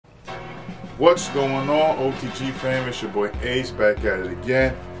What's going on, OTG fam? It's your boy Ace back at it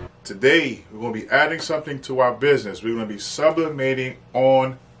again. Today we're going to be adding something to our business. We're going to be sublimating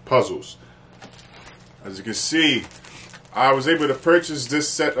on puzzles. As you can see, I was able to purchase this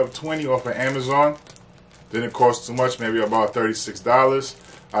set of 20 off of Amazon. Didn't cost too much, maybe about $36.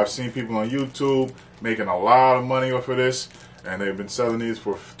 I've seen people on YouTube making a lot of money off of this, and they've been selling these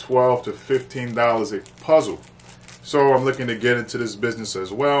for $12 to $15 a puzzle. So I'm looking to get into this business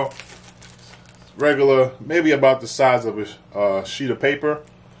as well. Regular, maybe about the size of a sheet of paper.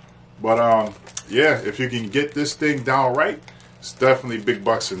 But yeah, if you can get this thing down right, it's definitely big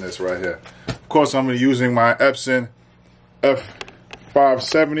bucks in this right here. Of course, I'm going to be using my Epson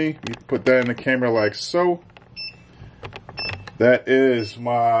F570. You put that in the camera like so. That is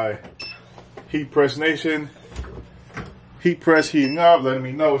my heat press nation. Heat press heating up, letting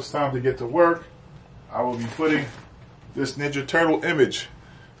me know it's time to get to work. I will be putting this Ninja Turtle image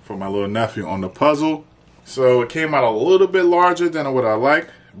for my little nephew on the puzzle. So it came out a little bit larger than what I like,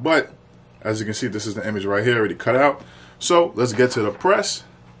 but as you can see, this is the image right here already cut out. So let's get to the press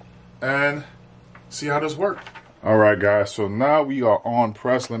and see how this works. All right, guys, so now we are on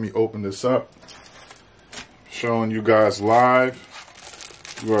press. Let me open this up, showing you guys live.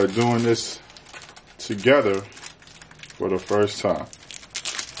 We are doing this together for the first time.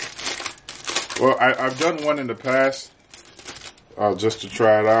 Well, I've done one in the past just to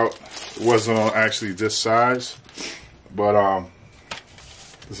try it out. It wasn't on actually this size, but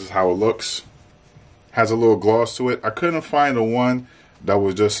this is how it looks. Has a little gloss to it. I couldn't find the one that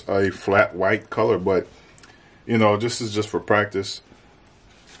was just a flat white color, but you know, this is just for practice.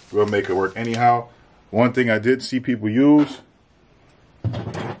 We'll make it work anyhow. One thing I did see people use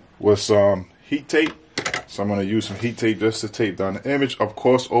was some heat tape. So I'm going to use some heat tape just to tape down the image. Of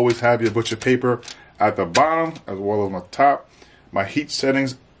course, always have your butcher paper at the bottom as well as on the top. My heat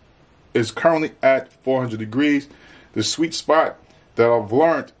settings is currently at 400 degrees. The sweet spot that I've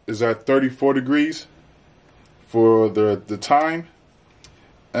learned is at 34 degrees for the time.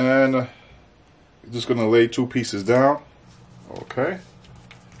 And I'm just going to lay two pieces down. Okay.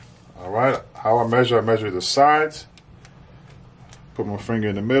 All right. How I measure the sides. Put my finger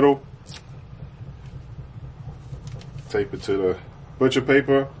in the middle. Tape it to the butcher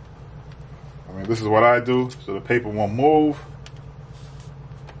paper. I mean, this is what I do, so the paper won't move.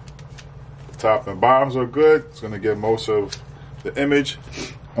 The top and bottoms are good. It's going to get most of the image.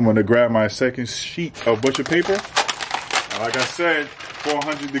 I'm going to grab my second sheet of butcher paper. And like I said,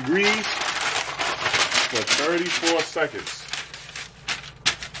 400 degrees for 34 seconds.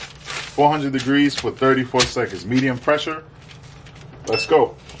 400 degrees for 34 seconds. Medium pressure. Let's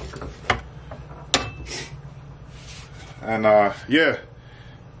go. And yeah,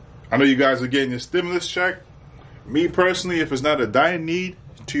 I know you guys are getting your stimulus check. Me personally, if it's not a dire need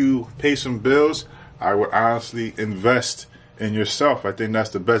to pay some bills, I would honestly invest in yourself. I think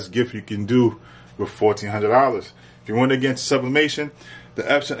that's the best gift you can do with $1,400. If you want to get into sublimation, the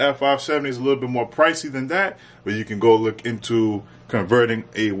Epson F570 is a little bit more pricey than that, but you can go look into converting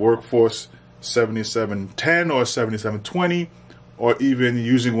a Workforce 7710 or 7720, or even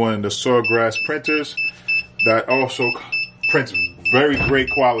using one of the Sawgrass printers that also prints very great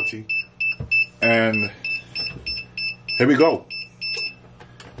quality. And here we go.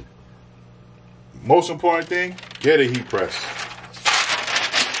 Most important thing, get a heat press.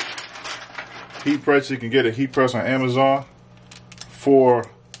 Heat press, you can get a heat press on Amazon for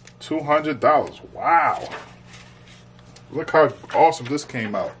 $200. Wow. Look how awesome this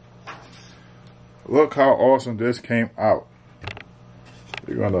came out. Look how awesome this came out.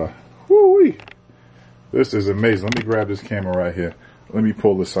 You're gonna, whoo-wee. This is amazing. Let me grab this camera right here. Let me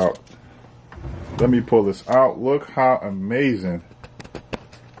pull this out. Let me pull this out. Look how amazing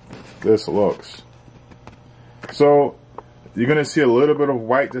this looks. So you're going to see a little bit of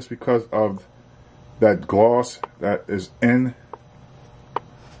white just because of that gloss that is in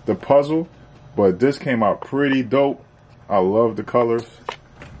the puzzle. But this came out pretty dope. I love the colors.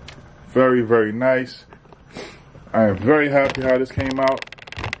 Very, very nice. I am very happy how this came out.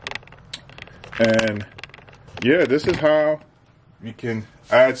 And yeah, this is how you can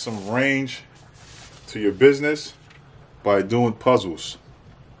add some range to your business by doing puzzles.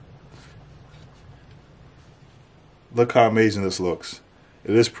 Look how amazing this looks.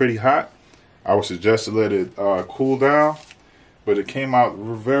 It is pretty hot. I would suggest to let it cool down, but it came out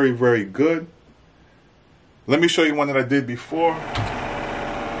very, very good. Let me show you one that I did before.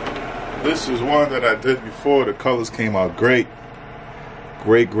 This is one that I did before. The colors came out great.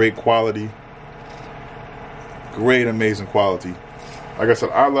 Great quality. Great, amazing quality. Like I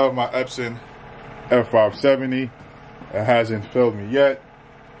said, I love my Epson F570. It hasn't failed me yet.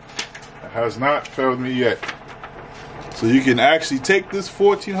 It Has not failed me yet. So you can actually take this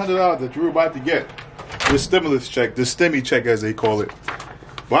 $1,400 that you're about to get, this stimulus check, this stimmy check as they call it,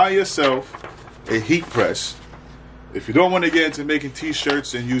 buy yourself a heat press. If you don't want to get into making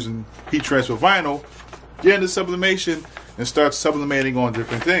t-shirts and using heat transfer vinyl, get into sublimation and start sublimating on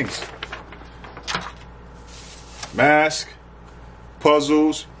different things. Mask,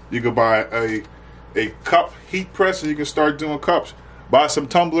 puzzles. You can buy a cup heat press and you can start doing cups. Buy some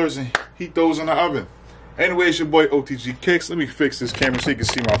tumblers and heat those in the oven. Anyway, it's your boy OTG Kicks. Let me fix this camera so you can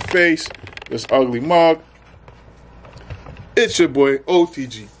see my face. This ugly mug. It's your boy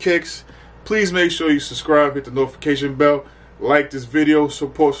OTG Kicks. Please make sure you subscribe, hit the notification bell, like this video,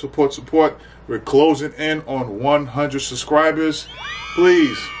 support. We're closing in on 100 subscribers.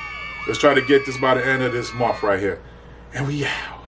 Please, let's try to get this by the end of this month right here. And we out.